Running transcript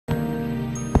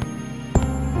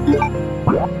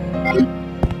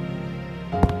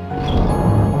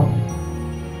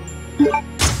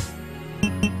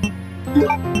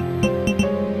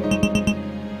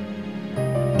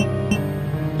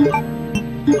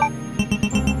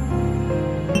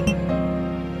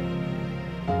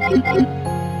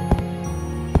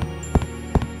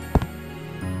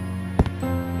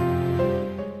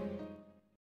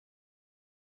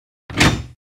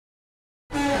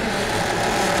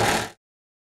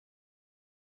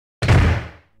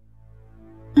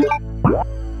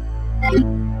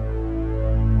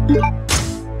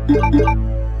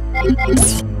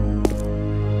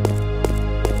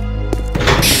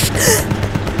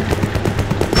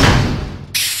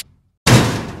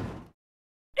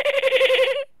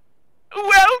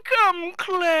Welcome,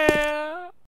 Claire.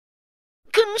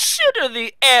 Consider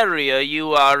the area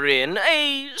you are in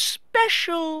a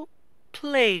special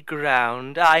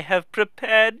playground I have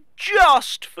prepared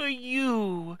just for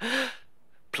you.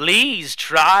 Please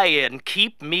try and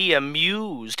keep me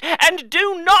amused, and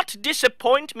do not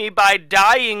disappoint me by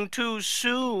dying too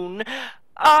soon.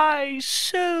 I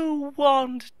so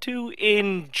want to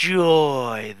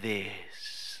enjoy this.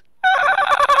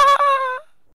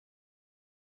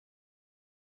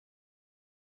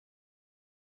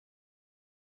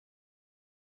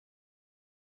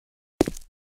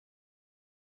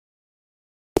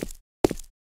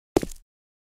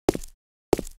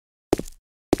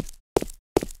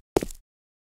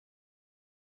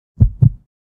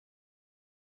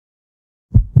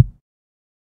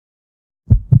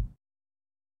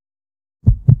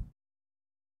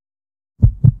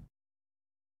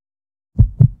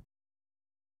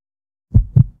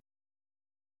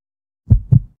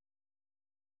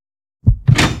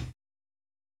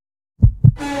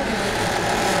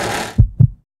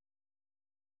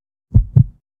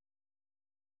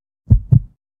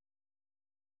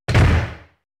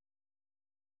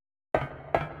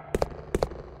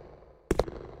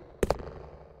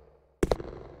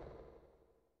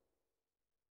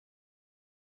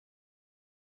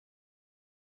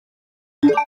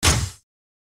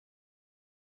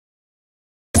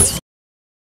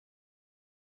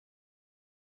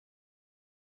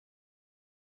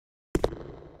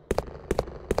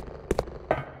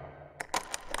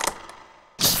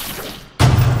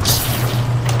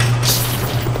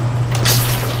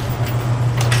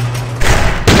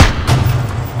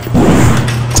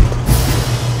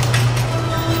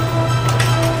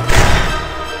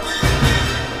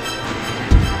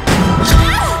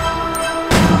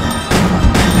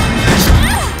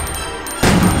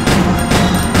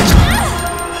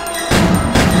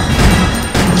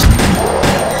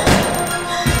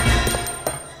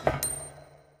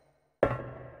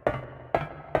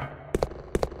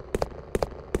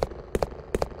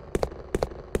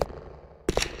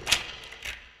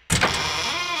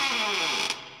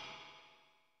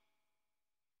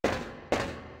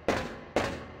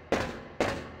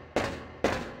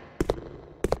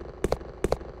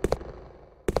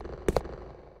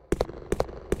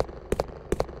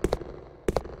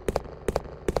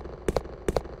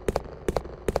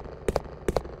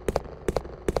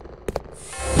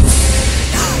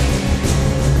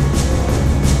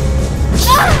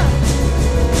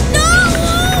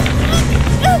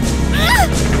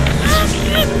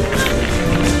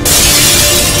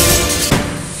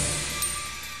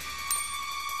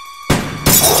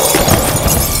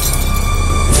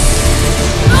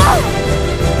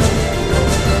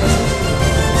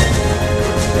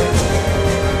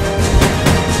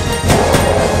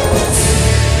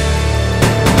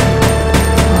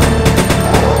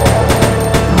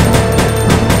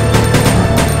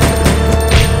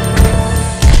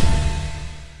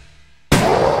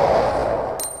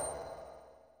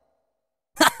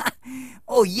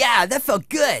 Oh yeah, that felt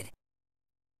good!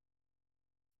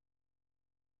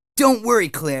 Don't worry,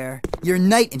 Claire. Your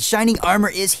knight in shining armor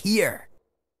is here.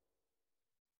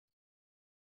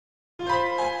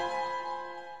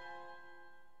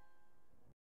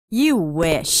 You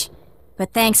wish.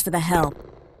 But thanks for the help.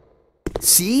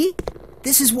 See?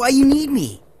 This is why you need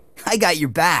me. I got your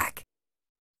back.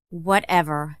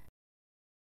 Whatever.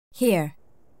 Here,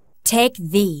 take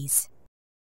these.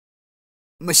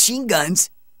 Machine guns?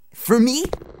 For me?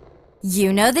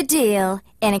 You know the deal,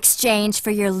 in exchange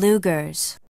for your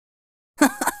Lugers.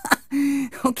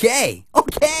 Okay.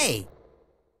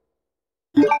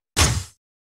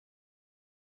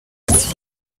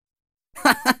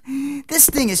 This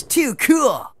thing is too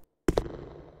cool.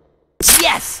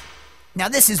 Yes! Now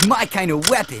this is my kind of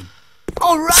weapon.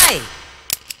 All right!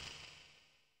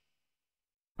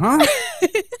 Huh?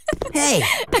 Hey,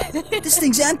 this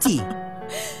thing's empty.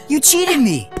 You cheated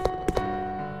me.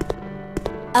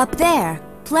 Up there.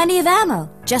 Plenty of ammo,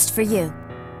 just for you.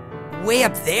 Way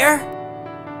up there?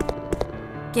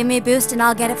 Give me a boost and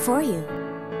I'll get it for you.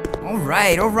 All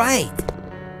right, all right.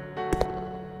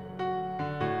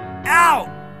 Ow!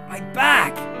 My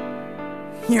back!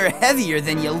 You're heavier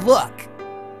than you look.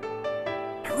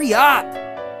 Hurry up!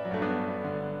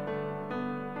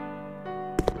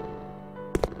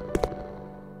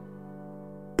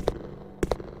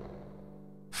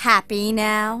 Happy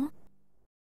now?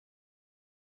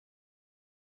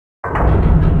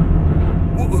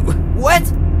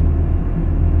 What?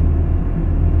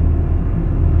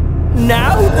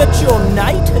 Now that your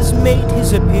knight has made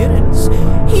his appearance,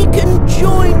 he can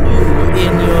join you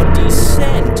in your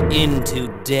descent into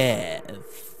death.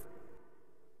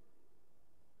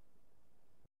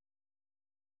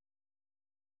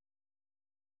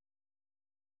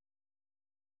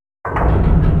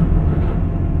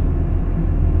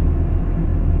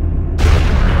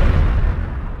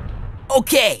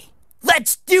 Okay,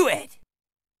 let's do it!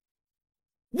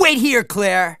 Wait here,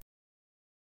 Claire.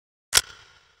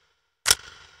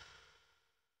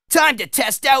 Time to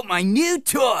test out my new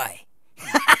toy!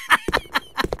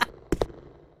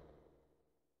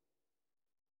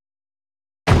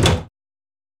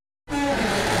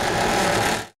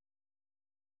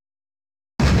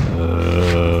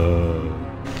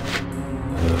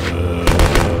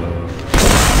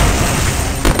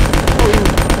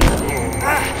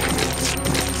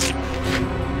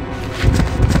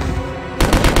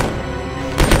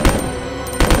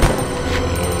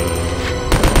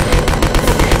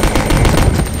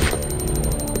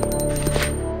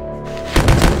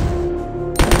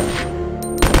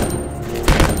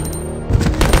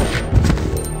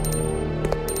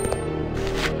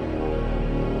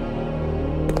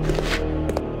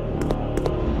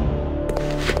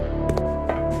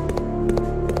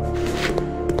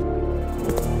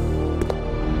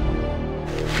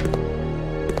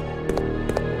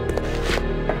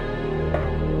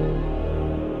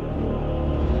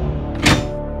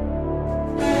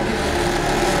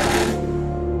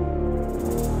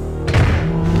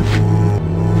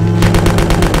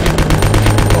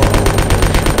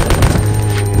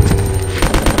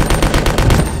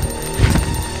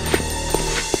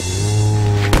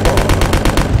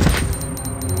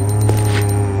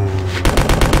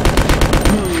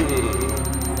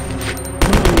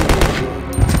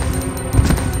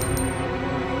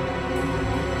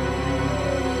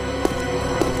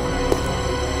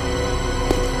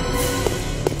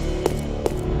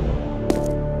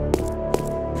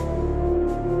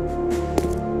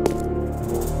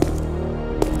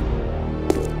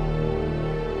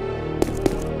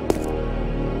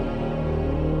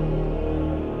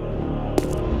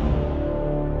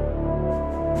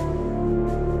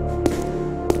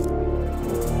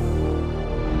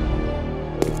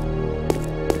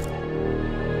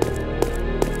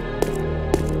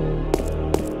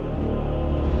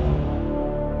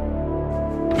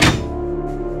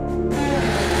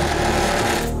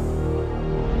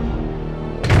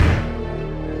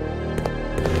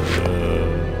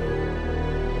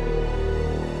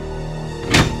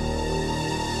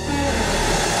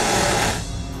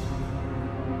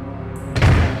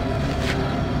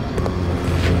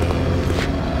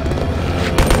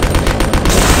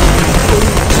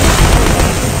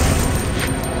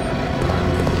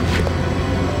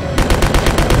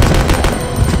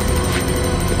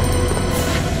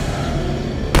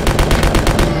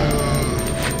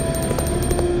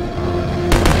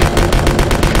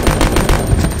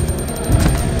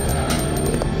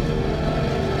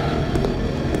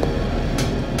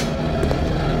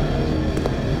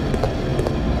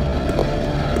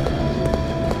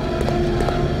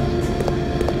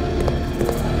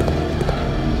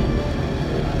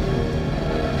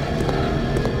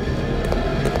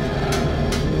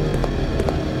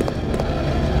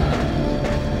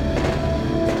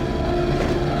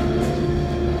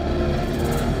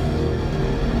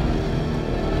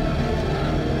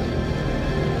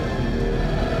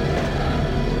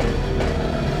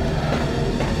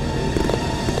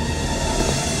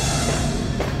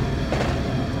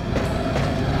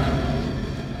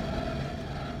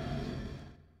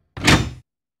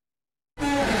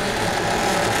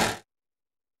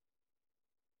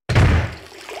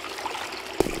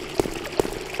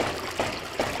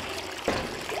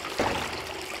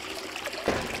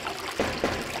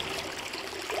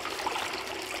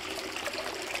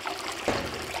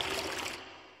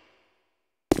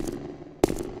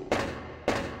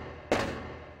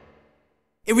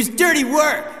 It was dirty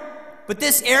work, but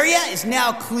this area is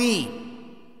now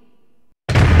clean.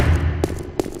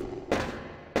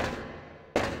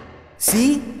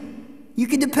 See? You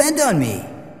can depend on me.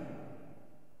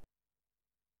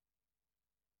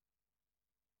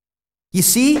 You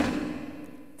see?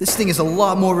 This thing is a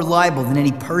lot more reliable than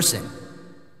any person.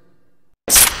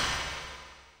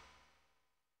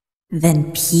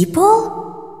 Than people?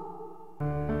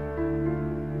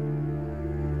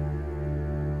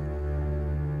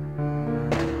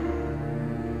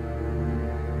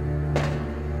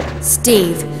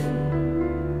 Steve,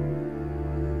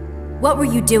 what were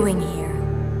you doing here?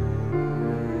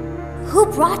 Who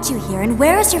brought you here and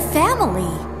where is your family?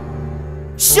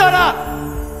 Shut up!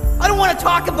 I don't want to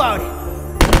talk about it!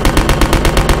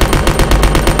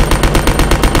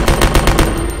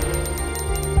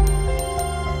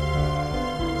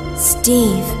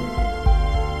 Steve.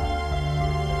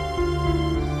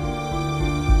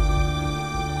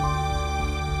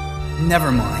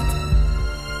 Never mind.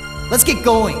 Let's get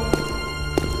going.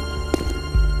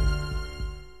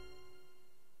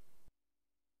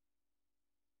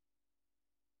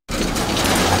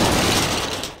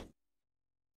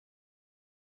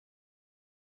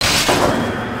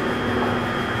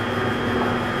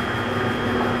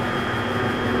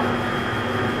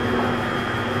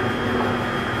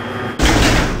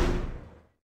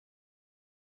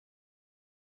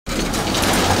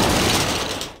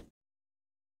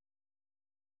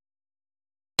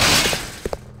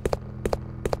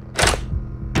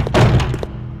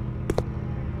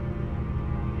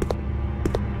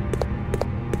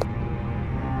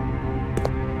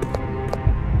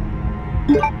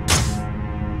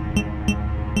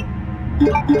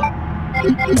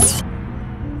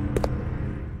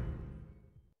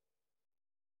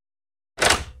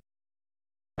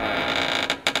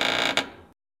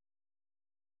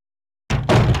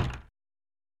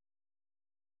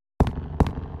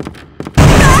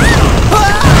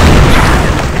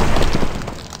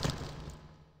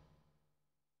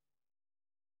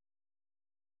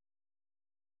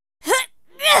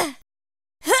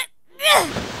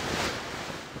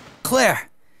 Claire,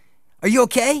 are you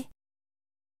okay?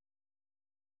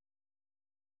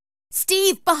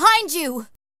 Steve, behind you!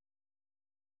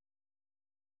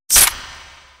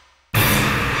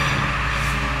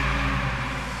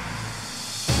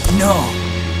 No.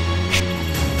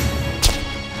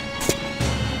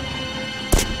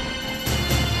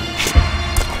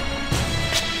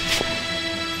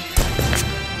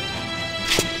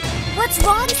 What's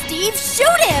wrong, Steve?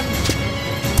 Shoot him!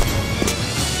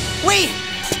 Wait!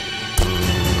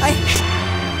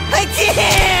 I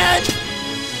can't!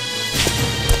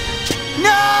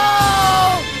 No!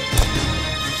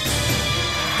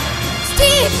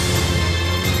 Steve!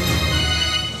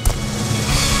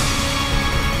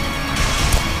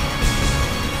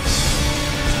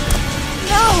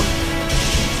 No!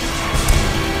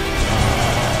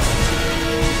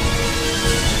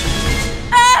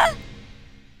 Ah!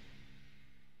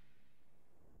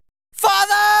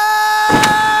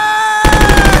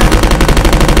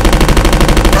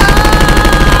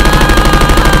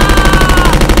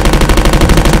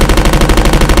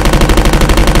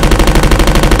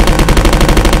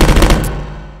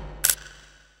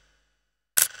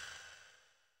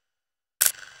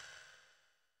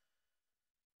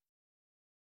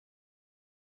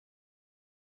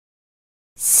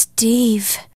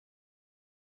 Steve.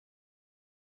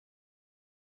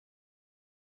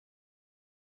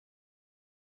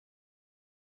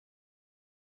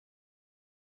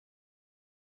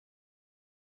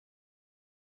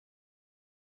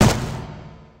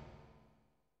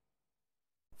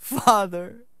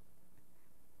 Father.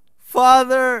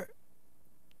 Father.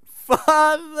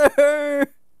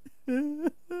 Father.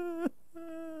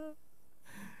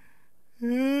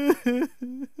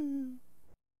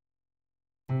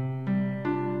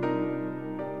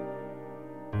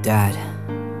 Dad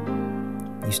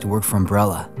used to work for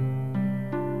Umbrella.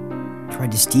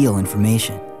 Tried to steal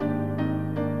information,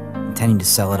 intending to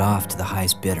sell it off to the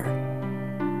highest bidder.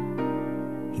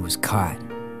 He was caught.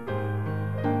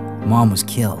 Mom was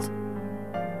killed,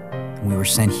 and we were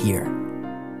sent here.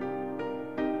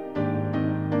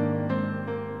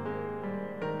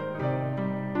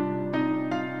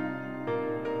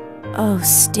 Oh,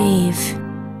 Steve.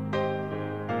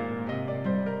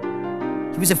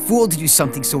 He was a fool to do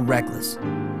something so reckless.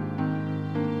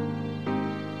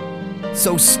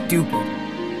 So stupid.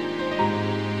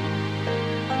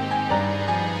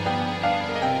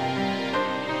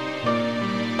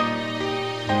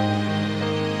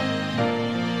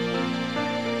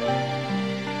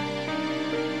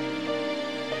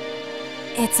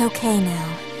 It's okay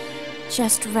now.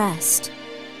 Just rest.